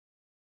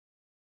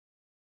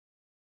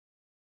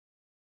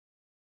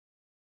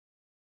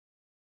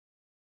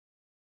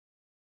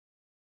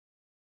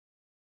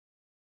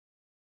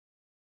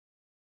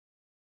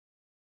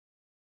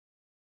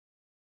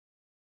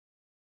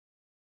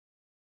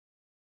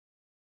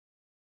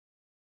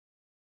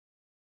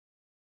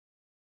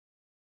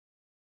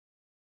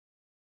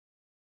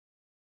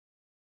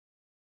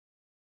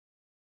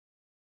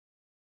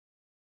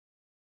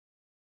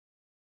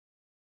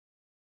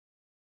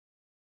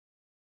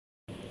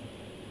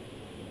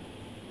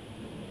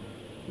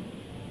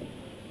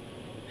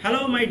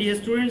Hello my dear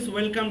students,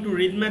 welcome to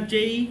ReadMath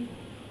JEE,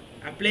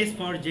 a place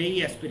for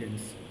JEE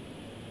aspirants.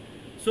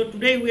 So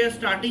today we are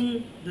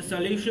starting the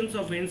solutions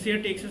of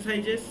NCERT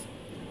exercises.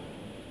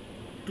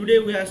 Today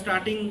we are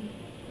starting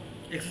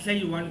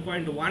exercise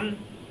 1.1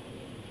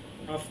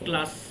 of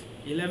class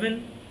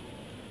 11,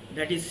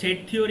 that is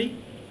set theory.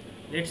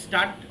 Let's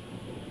start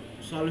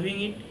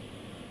solving it.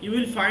 You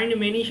will find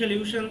many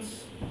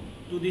solutions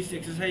to these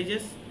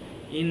exercises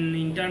in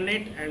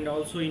internet and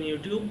also in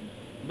YouTube,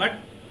 but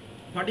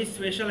what is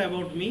special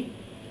about me,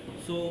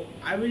 so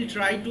I will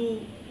try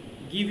to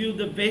give you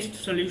the best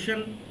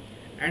solution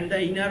and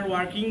the inner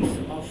workings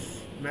of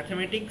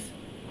mathematics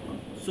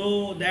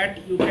so that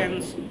you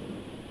can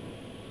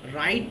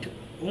write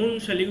own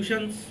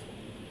solutions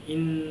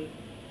in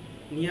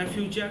near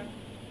future,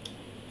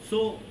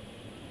 so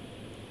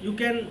you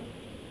can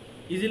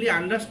easily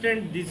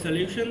understand these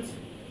solutions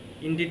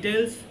in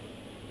details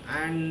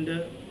and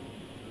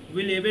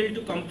will able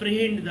to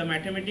comprehend the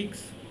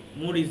mathematics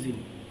more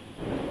easily.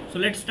 So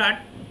let's start.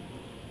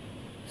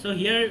 So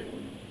here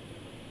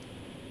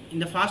in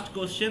the first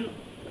question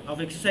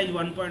of exercise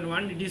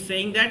 1.1, it is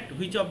saying that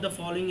which of the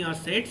following are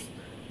sets,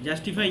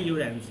 justify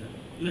your answer.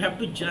 You have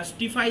to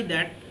justify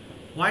that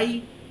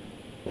why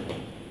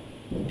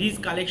these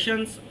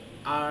collections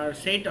are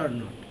set or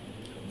not.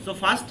 So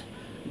first,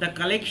 the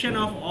collection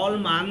of all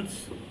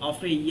months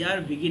of a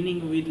year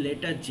beginning with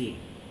letter J.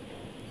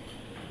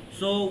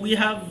 So we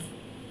have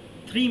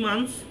 3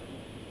 months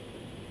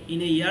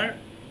in a year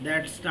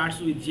that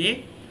starts with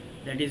J,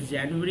 that is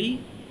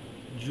January,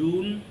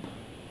 June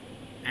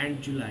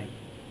and July.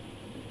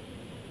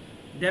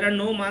 There are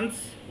no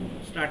months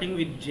starting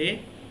with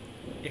J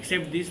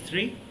except these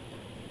 3.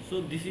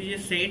 So this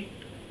is a set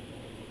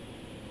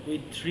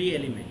with 3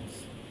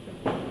 elements.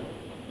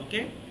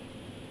 Okay,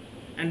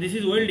 and this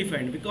is well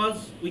defined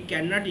because we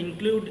cannot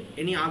include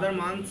any other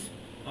months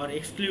or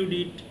exclude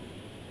it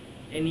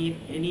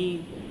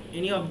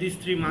any of these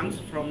 3 months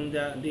from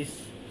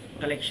this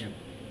collection.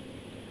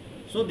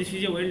 So this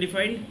is a well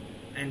defined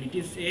and it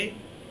is a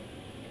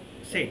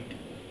set.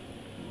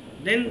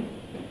 Then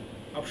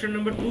option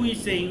number 2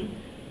 is saying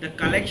the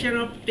collection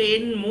of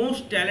 10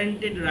 most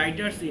talented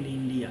writers in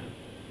India.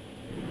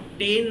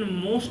 10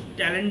 most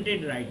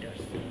talented writers.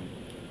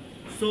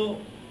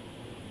 So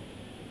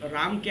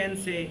Ram can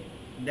say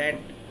that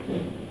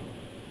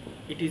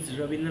it is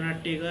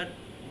Rabindranath Tagore,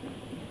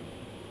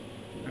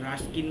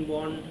 Ruskin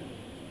Bond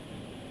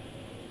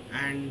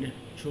and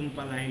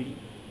Jhumpa Lahiri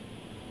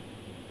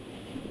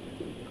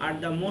are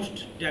the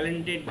most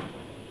talented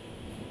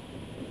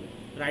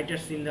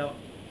writers in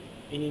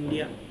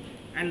India,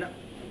 and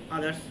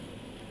others.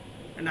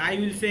 And I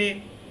will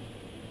say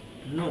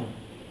no,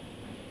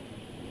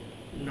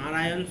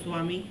 Narayan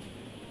Swami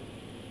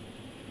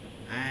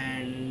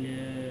and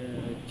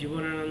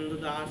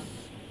Jivanananda Das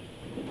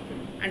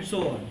and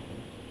so on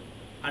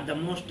are the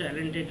most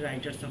talented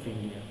writers of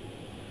India.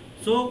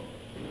 So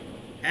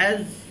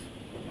as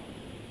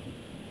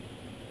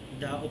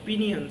the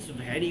opinions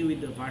vary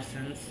with the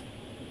persons,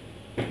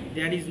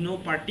 there is no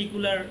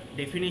particular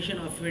definition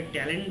of a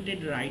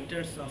talented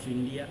writers of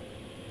India.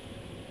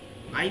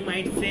 I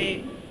might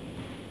say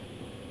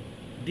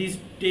these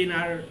 10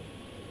 are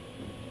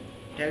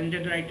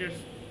talented writers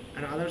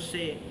and others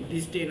say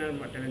these 10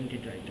 are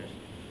talented writers.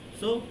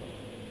 So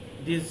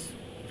this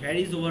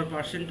varies over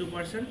person to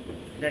person.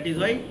 That is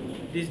why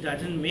this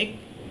doesn't make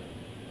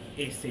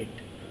a set.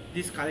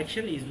 This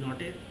collection is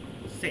not a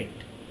set.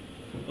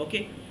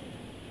 Okay.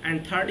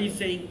 And third is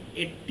saying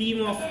a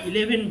team of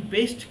 11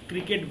 best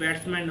cricket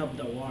batsmen of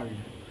the world.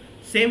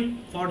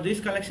 Same for these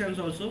collections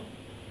also.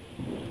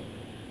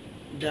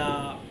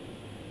 The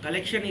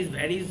collection is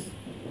varies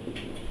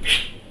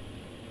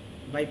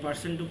by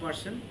person to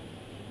person.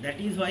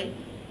 That is why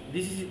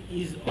this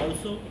is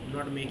also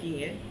not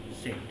making a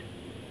set.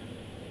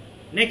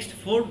 Next,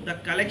 fourth, the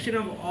collection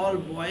of all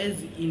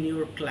boys in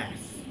your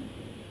class.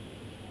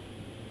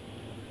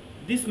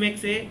 This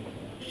makes a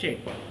set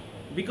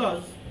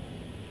because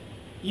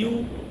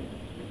you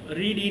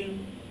read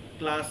in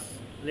class,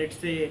 let's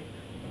say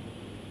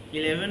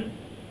 11,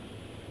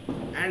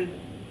 and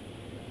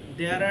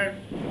there are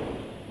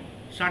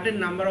certain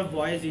number of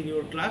boys in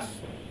your class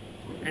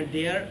and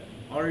they are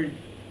all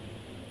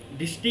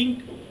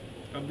distinct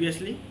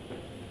obviously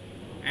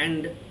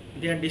and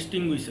they are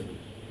distinguishable.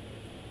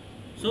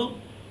 So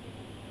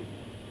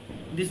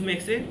this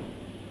makes a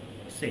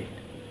set.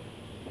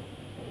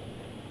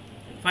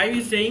 5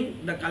 is saying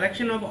the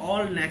collection of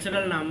all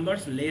natural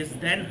numbers less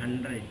than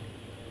 100.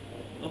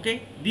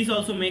 Okay, this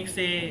also makes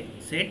a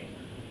set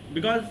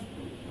because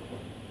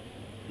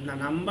the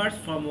numbers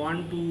from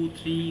 1, 2,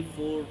 3,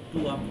 4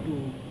 to up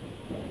to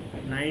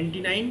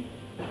 99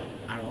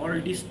 are all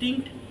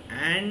distinct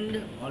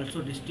and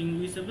also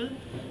distinguishable.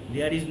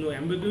 There is no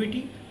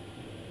ambiguity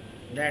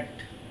that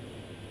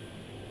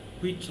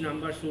which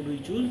number should we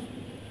choose.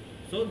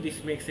 So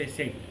this makes a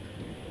set.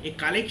 A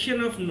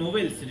collection of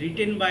novels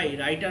written by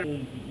writer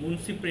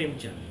Munshi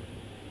Premchand.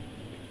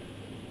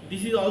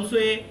 This is also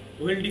a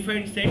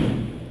well-defined set,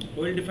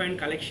 well-defined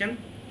collection,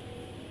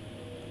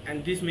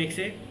 and this makes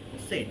a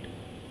set.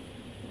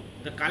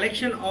 The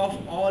collection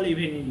of all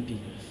even integers.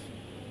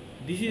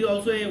 This is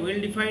also a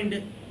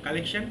well-defined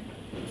collection,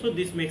 so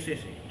this makes a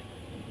set.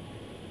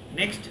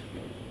 Next,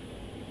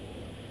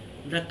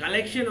 the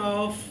collection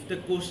of the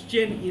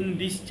question in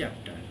this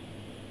chapter.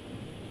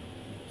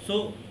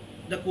 So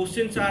the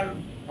questions are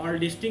all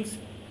distinct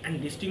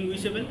and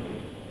distinguishable,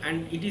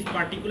 and it is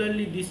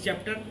particularly this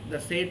chapter, the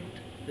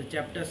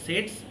chapter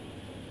sets,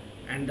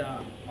 and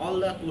all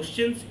the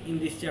questions in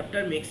this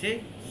chapter makes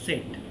a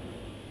set.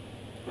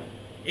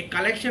 A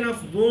collection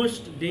of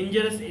most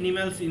dangerous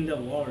animals in the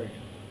world.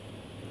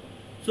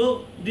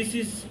 So this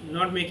is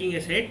not making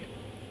a set,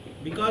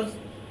 because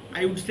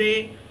I would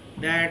say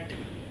that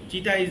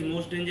cheetah is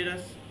most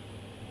dangerous,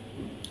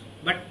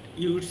 but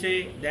you would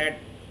say that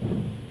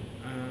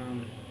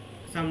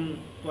some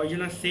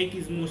poisonous snake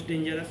is most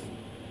dangerous.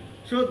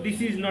 So this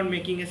is not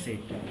making a set.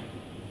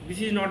 This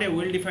is not a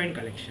well-defined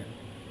collection.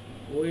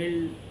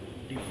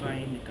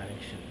 Well-defined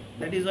collection.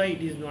 That is why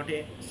it is not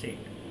a set.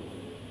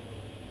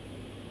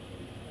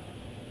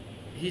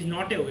 This is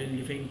not a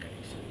well-defined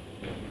collection.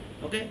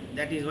 Okay,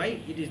 that is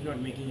why it is not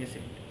making a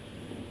set.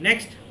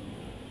 Next,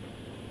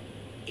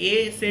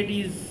 a set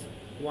is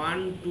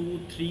 1, 2,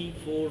 3,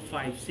 4,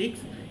 5, 6.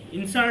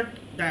 Insert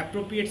the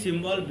appropriate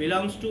symbol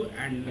belongs to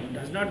and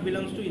does not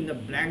belongs to in the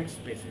blank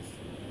spaces.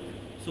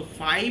 So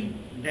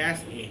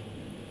 5-A.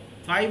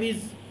 5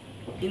 is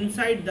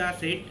inside the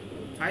set.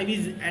 5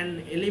 is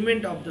an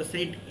element of the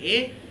set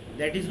A.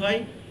 That is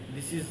why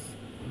this is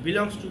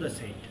belongs to the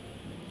set.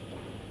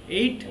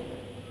 8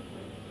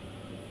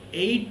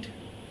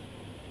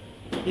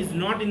 is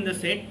not in the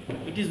set.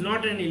 It is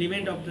not an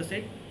element of the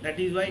set. That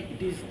is why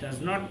it is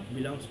does not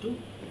belongs to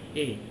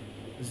A.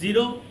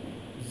 0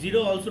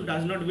 also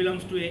does not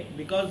belongs to A,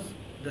 because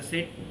the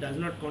set does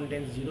not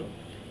contain 0.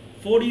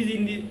 4 is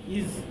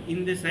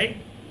in the set.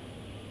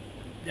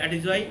 That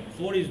is why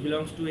 4 is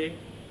belongs to A.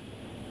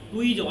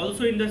 2 is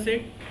also in the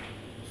set,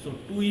 so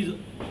 2 is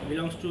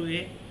belongs to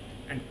A,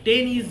 and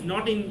 10 is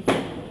not in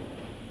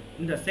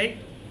the set,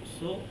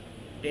 so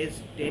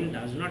 10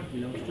 does not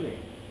belongs to A.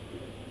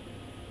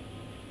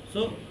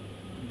 So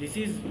this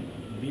is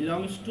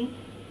belongs to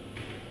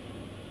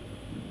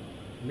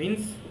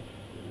means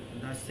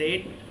the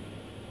set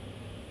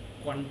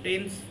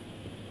contains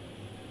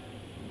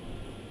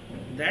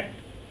that.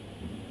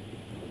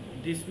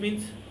 This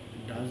means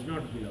does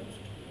not belongs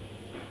to.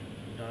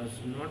 Does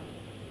not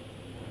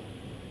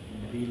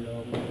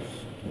belongs to.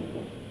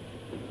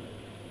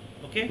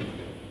 Okay.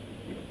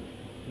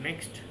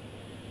 Next,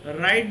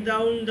 write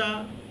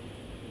the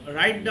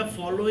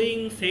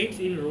following sets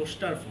in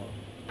roster form.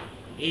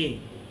 A.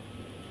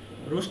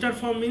 Roster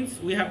form means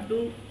we have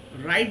to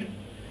write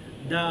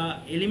the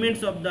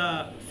elements of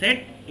the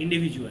set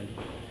individually.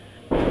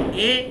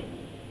 A,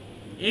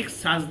 x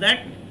such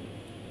that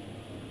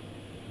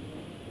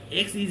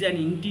x is an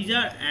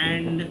integer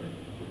and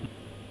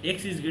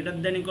x is greater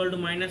than equal to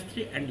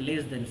 -3 and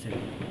less than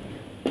 7.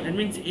 That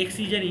means x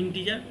is an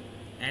integer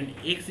and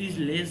x is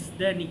less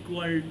than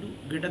equal to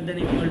greater than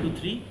equal to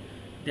 3.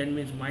 That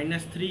means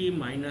 -3,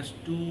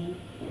 -2,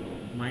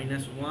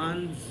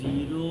 -1,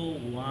 0,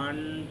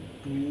 1,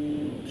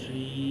 2,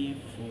 3,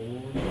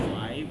 4,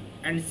 5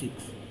 and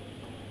 6.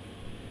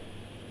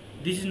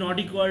 This is not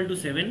equal to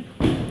 7.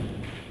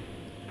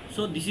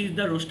 So this is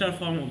the roster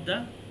form of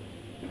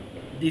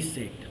this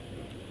set.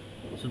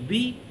 So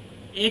B,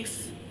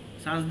 x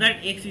such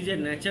that x is a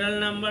natural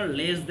number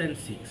less than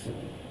 6.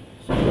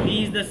 So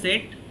B is the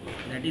set,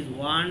 that is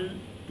 1,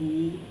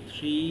 2,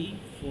 3,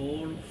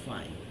 4,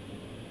 5.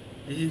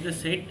 This is the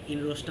set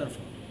in roster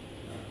form.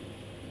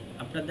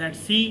 After that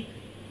C,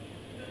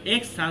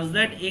 x such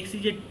that x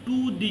is a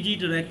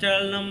 2-digit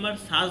natural number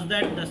such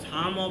that the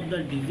sum of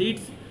the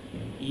digits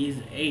is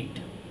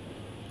 8.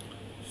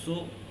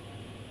 So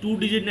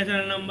 2-digit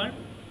natural number,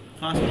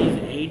 first is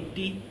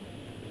 80,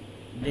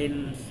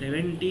 then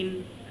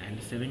 17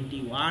 and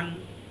 71,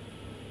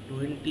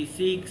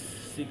 26,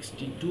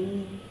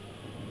 62,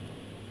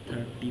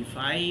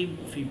 35,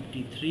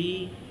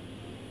 53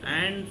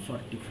 and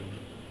 44.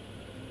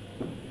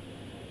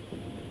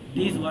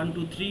 These 1,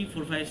 2, 3,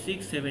 4, 5,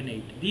 6, 7,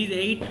 8. These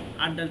 8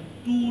 are the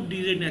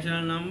 2-digit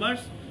natural numbers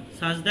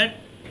such that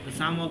the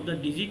sum of the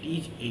digit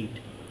is 8.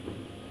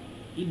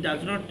 It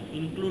does not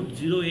include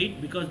 0,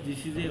 8 because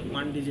this is a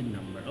 1-digit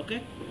number.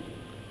 Okay,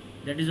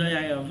 that is why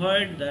I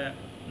avoid the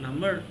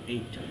number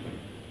 8.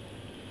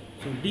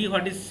 So D,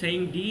 what is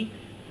saying D?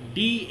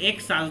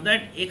 Dx such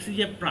that x is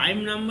a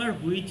prime number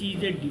which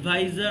is a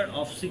divisor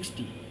of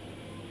 60.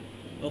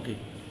 Okay,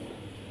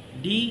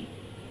 D,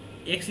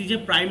 x is a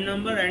prime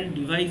number and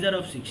divisor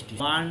of 60.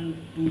 1,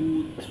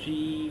 2,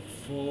 3,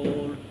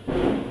 4,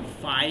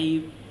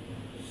 5,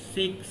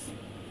 6.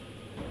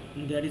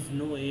 There is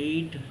no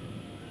 8,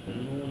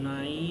 no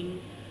 9,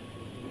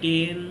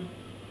 10,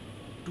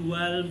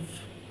 12,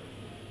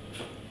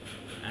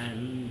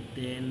 and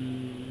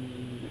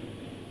then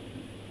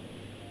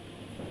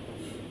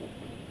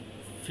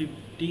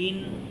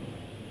 15,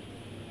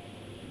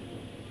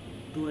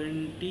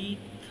 20,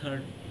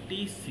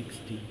 30,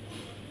 60.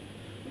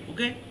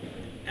 Okay,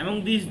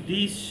 Among these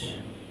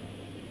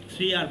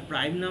three are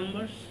prime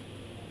numbers,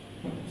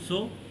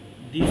 so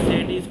this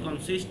set is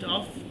consist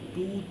of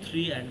 2,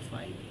 3 and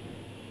 5.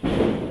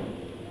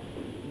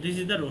 This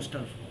is the roster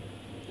form.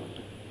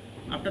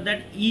 After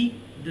that, E,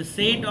 the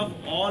set of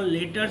all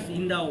letters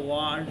in the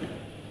word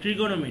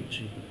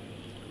trigonometry.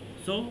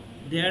 So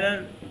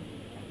there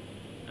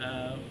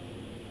are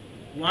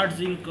words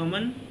in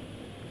common,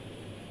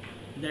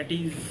 that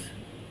is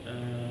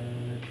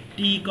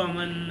T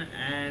common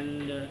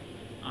and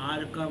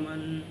R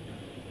common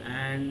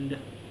and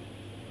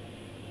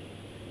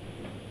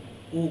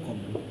O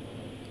common.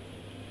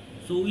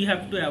 So we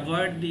have to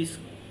avoid this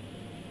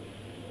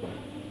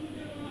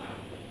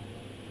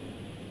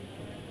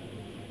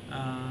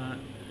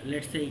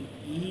let's say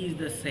E is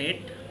the set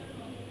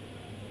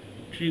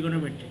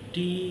trigonometry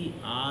T,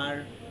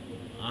 R,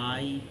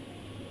 I,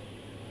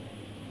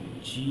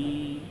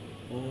 G,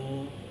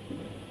 O,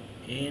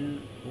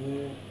 N,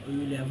 O. We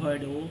will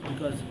avoid O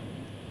because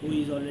O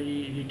is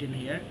already written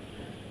here.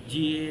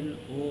 G, N,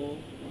 O,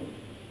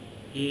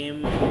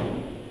 M,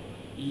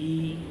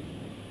 E,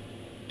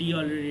 T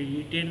already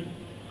written,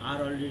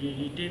 R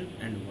already written,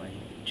 and Y,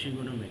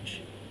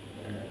 trigonometry.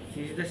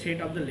 This is the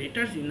set of the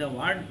letters in the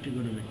word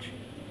trigonometry.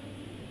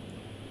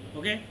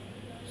 Okay,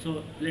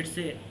 so let's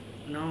say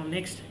now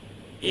next,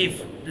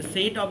 F, the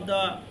set of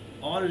the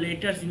all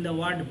letters in the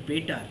word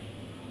better.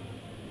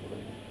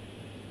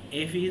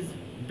 F is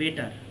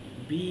better,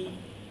 B,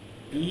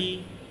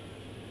 E,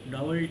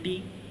 double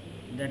T,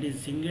 that is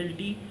single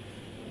T,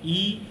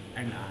 E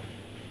and R.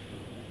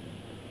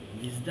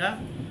 This is the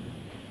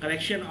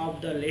collection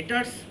of the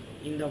letters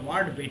in the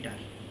word better.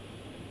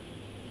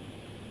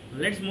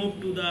 Let's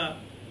move to the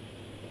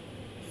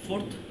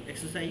fourth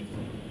exercise.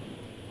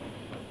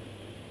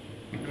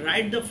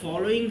 Write the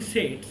following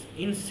sets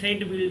in set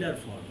builder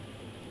form.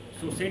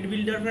 So set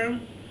builder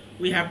form,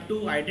 we have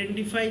to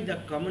identify the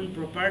common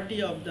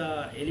property of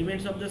the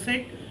elements of the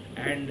set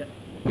and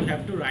we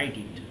have to write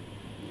it.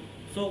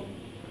 So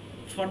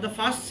for the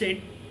first set,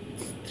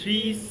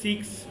 3,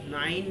 6,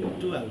 9,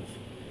 12.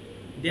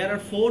 There are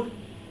 4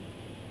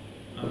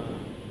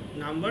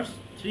 numbers,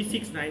 3,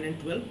 6, 9 and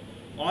 12.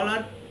 All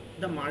are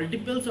the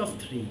multiples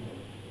of 3.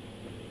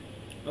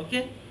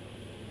 Okay.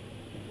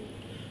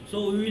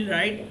 So we will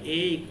write A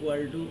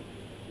equal to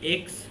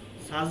X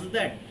such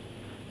that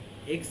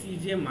X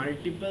is a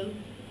multiple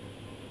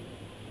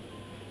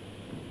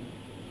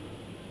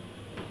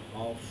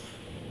of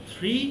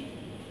 3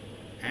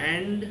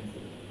 and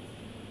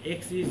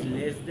X is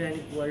less than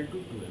equal to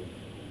 12.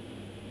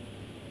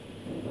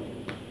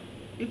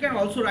 You can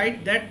also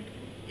write that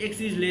X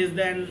is less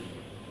than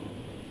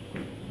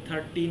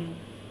 13.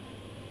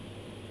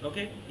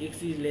 Okay,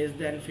 X is less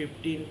than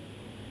 15,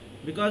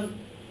 because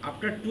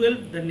after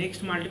 12 the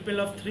next multiple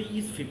of 3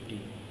 is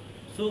 15.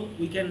 So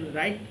we can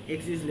write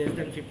X is less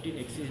than 15,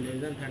 X is less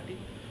than 13,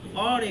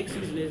 or X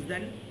is less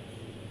than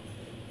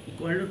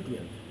equal to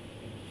 12.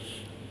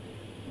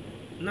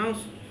 Now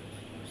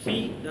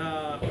see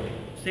the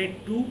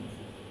set 2,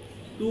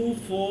 2,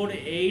 4,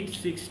 8,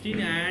 16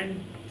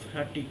 and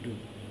 32.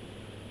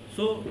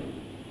 So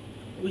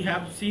we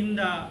have seen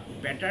the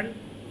pattern.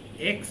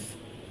 X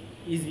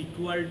is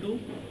equal to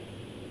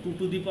 2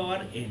 to the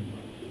power n,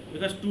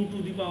 because 2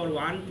 to the power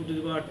 1, 2 to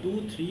the power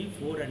 2, 3,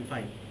 4 and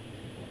 5,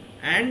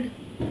 and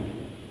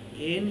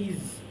n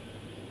is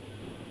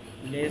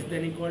less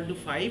than equal to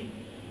 5.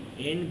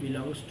 N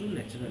belongs to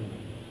natural number.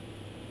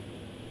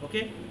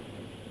 Okay,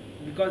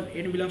 because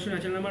n belongs to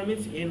natural number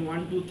means n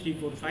 1, 2, 3,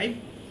 4, 5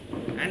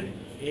 and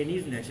n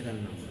is natural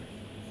number.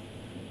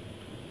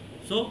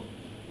 So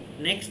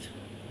next,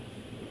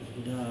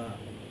 the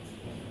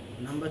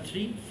number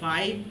 3,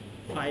 5,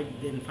 5,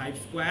 then 5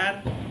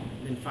 square,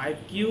 then 5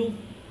 cube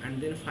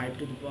and then 5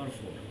 to the power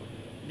 4.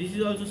 This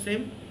is also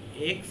same.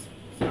 X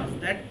such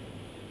that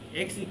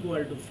X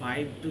equal to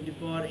 5 to the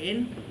power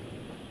n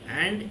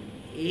and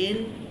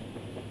n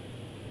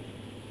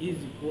is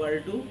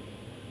equal to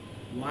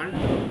 1,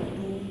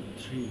 2,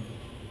 3,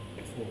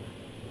 4.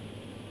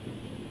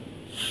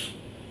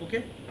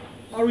 Okay,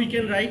 or we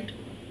can write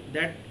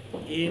that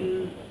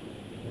n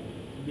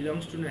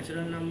belongs to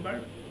natural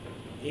number,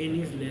 n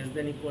is less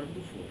than equal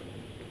to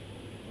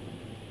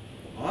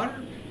 4, or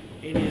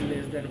n is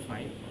less than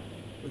 5.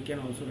 We can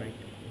also write.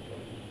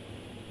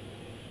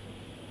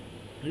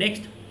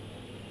 Next,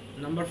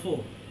 number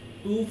 4,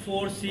 2,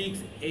 4, 6,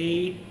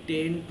 8,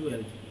 10,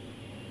 12.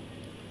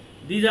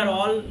 These are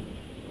all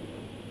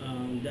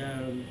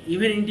the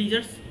even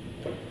integers.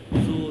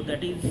 So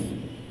that is,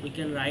 we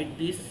can write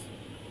this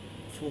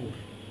 4.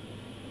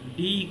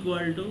 D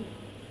equal to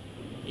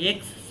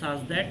X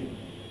such that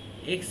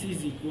X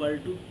is equal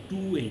to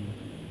 2n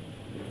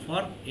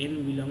for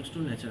n belongs to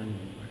natural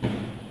number.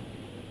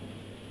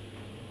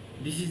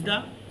 This is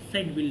the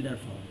set builder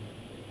form.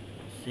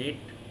 Set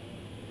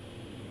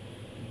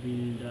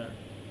builder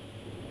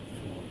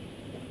form.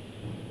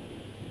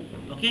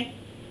 Okay.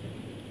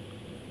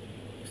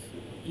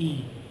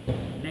 E.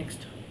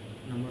 Next,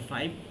 number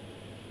 5.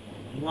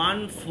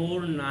 1,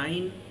 4,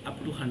 9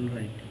 up to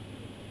 100.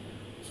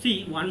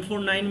 See,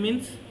 149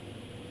 means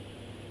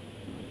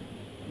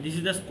this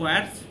is the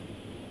squares,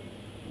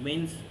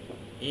 means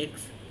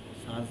x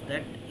such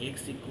that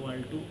x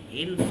equal to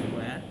n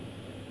square,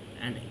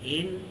 and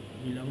n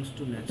belongs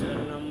to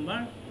natural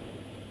number,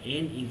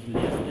 n is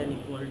less than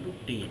equal to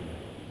 10.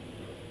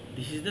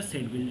 This is the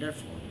set builder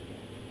form.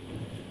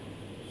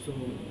 So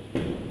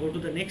go to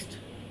the next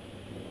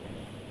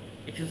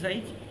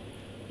exercise.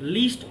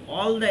 List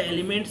all the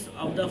elements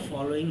of the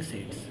following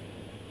sets.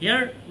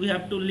 Here we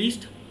have to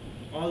list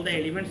all the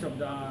elements of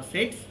the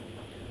sets.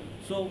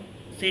 So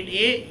set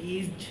A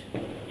is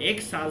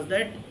x such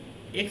that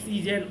x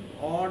is an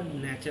odd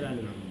natural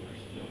number.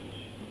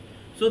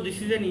 So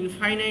this is an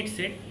infinite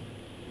set.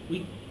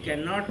 We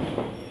cannot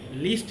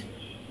list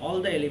all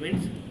the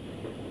elements,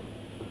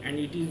 and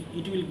it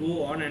will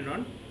go on and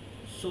on.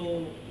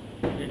 So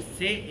let's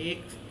say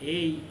x A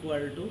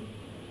equal to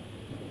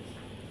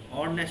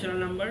odd natural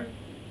number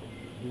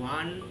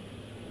 1,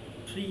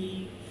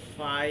 3,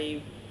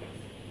 5,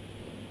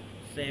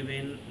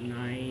 7,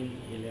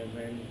 9,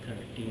 11,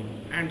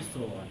 13, and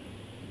so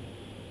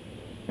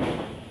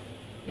on.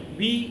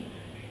 B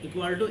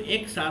equal to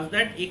x such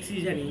that x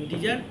is an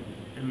integer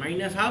and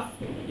minus half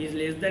is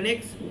less than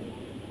x,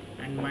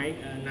 and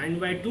 9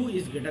 by 2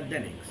 is greater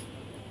than x.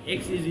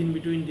 X is in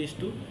between these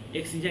two.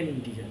 X is an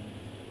integer.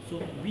 So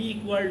B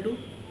equal to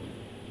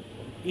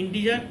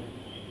integer.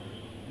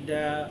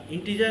 The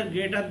integer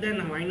greater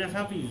than minus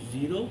half is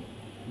 0,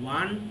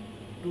 1,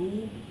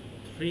 2,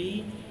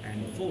 3,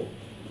 and 4.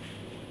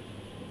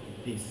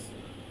 This.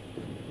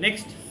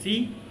 Next,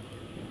 C.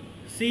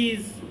 C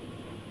is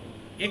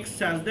x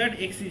such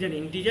that x is an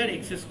integer,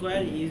 x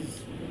square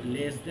is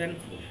less than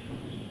 4.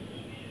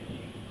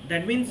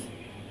 That means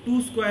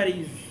 2 square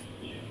is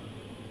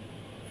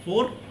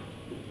 4.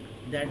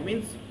 That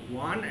means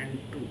 1 and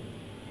 2.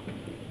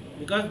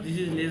 Because this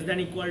is less than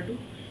equal to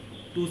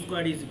 2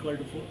 square is equal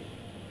to 4.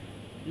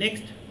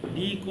 Next,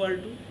 D equal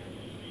to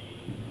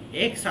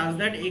x such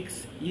that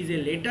x is a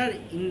letter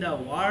in the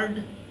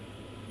word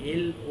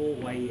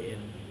LOYL,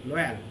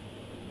 loyal.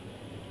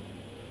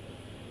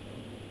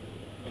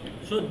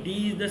 So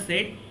D is the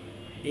set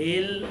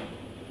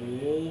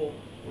LOYA.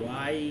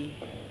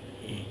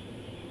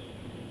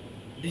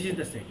 This is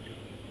the set.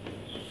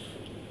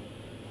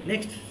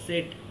 Next,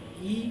 set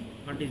E.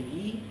 What is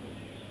E?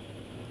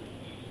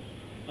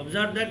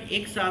 Observe that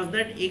x such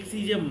that x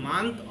is a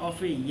month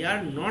of a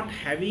year not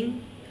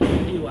having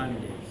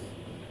 31 days.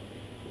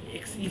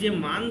 X is a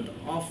month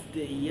of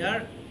the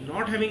year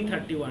not having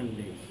 31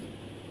 days.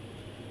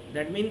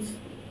 That means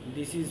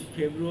this is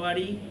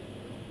February,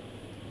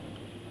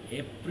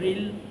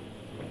 April,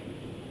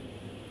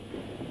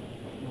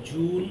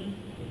 June,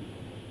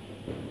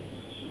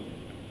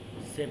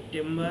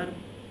 September,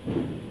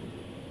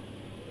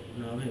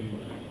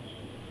 November.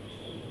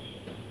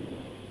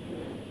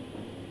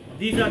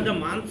 These are the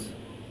months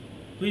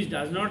which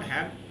does not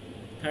have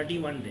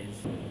 31 days.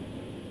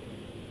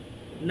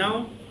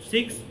 Now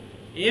 6,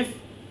 F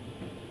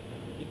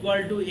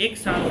equal to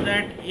x such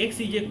that x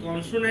is a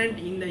consonant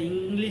in the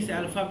English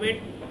alphabet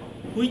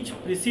which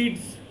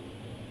precedes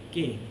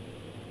K.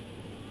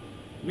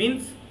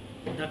 Means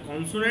the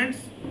consonants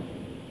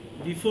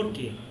before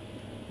K.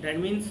 That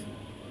means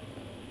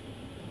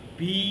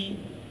B,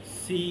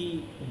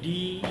 C,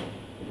 D,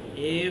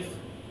 F,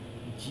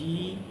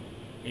 G,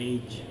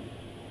 H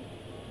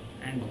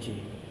and J.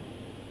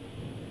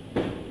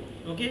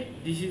 Okay,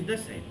 this is the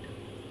set.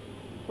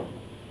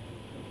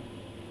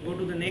 Go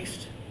to the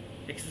next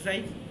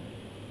exercise.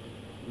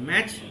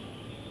 Match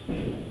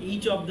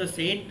each of the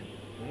set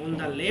on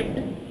the left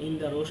in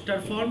the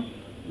roster form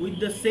with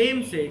the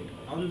same set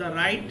on the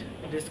right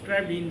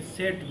described in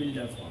set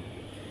builder form.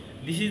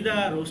 This is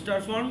the roster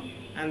form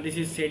and this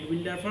is set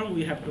builder form.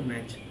 We have to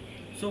match.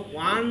 So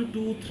 1,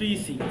 2, 3,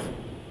 6.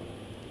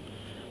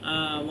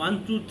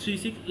 1, 2, 3,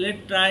 6.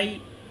 Let's try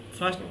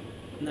first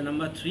the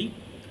number 3.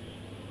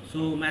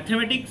 So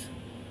mathematics,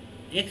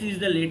 X is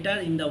the letter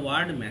in the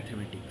word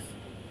mathematics.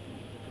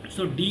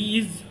 So D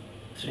is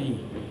 3.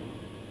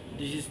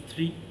 This is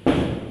 3.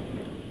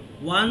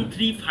 1,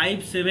 3,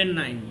 5, 7,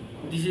 9.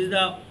 This is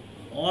the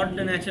odd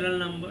natural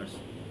numbers.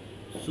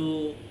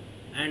 So,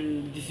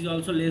 and this is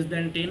also less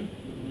than 10,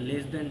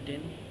 less than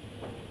 10,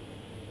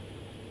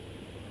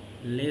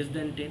 less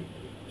than 10.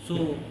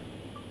 So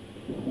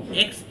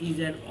X is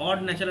an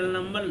odd natural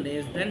number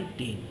less than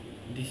 10.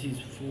 This is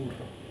 4.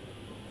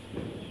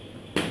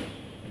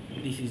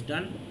 This is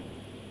done.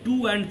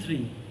 2 and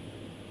 3.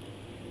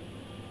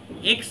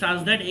 X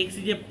such that X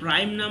is a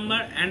prime number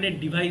and a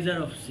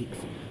divisor of 6.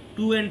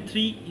 2 and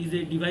 3 is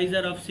a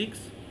divisor of 6.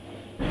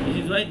 This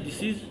is why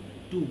this is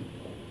 2.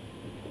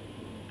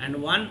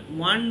 And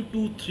 1,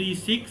 2, 3,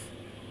 6.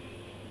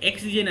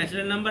 X is a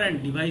natural number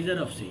and divisor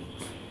of 6.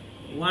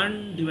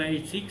 1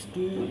 divides 6,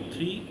 2,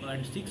 3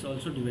 and 6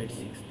 also divides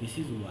 6. This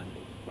is 1.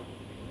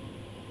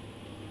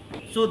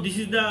 So this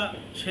is the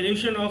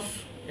solution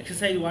of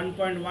exercise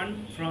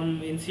 1.1 from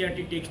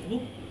NCERT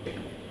textbook,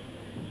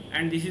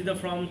 and this is the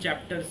from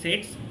chapter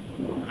sets.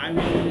 I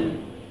will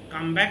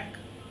come back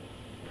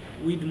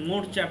with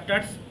more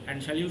chapters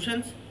and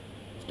solutions.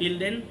 Till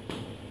then,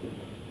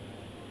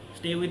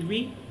 stay with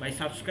me by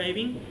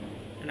subscribing,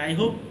 and I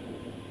hope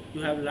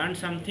you have learned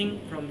something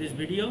from this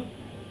video.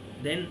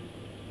 Then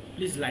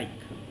please like.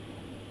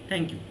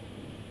 Thank you.